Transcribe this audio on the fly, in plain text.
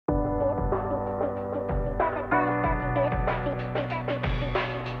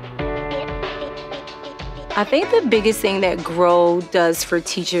I think the biggest thing that Grow does for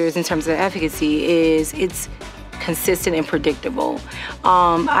teachers in terms of efficacy is it's consistent and predictable.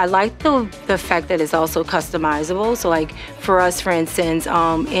 I like the fact that it's also customizable. So like for us, for instance,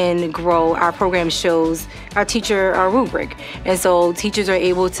 in Grow, our program shows our teacher a rubric. And so teachers are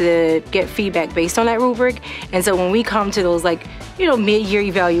able to get feedback based on that rubric. And so when we come to those mid-year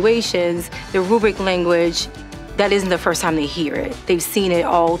evaluations, the rubric language, that isn't the first time they hear it. They've seen it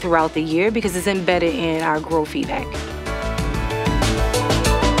all throughout the year because it's embedded in our Grow feedback.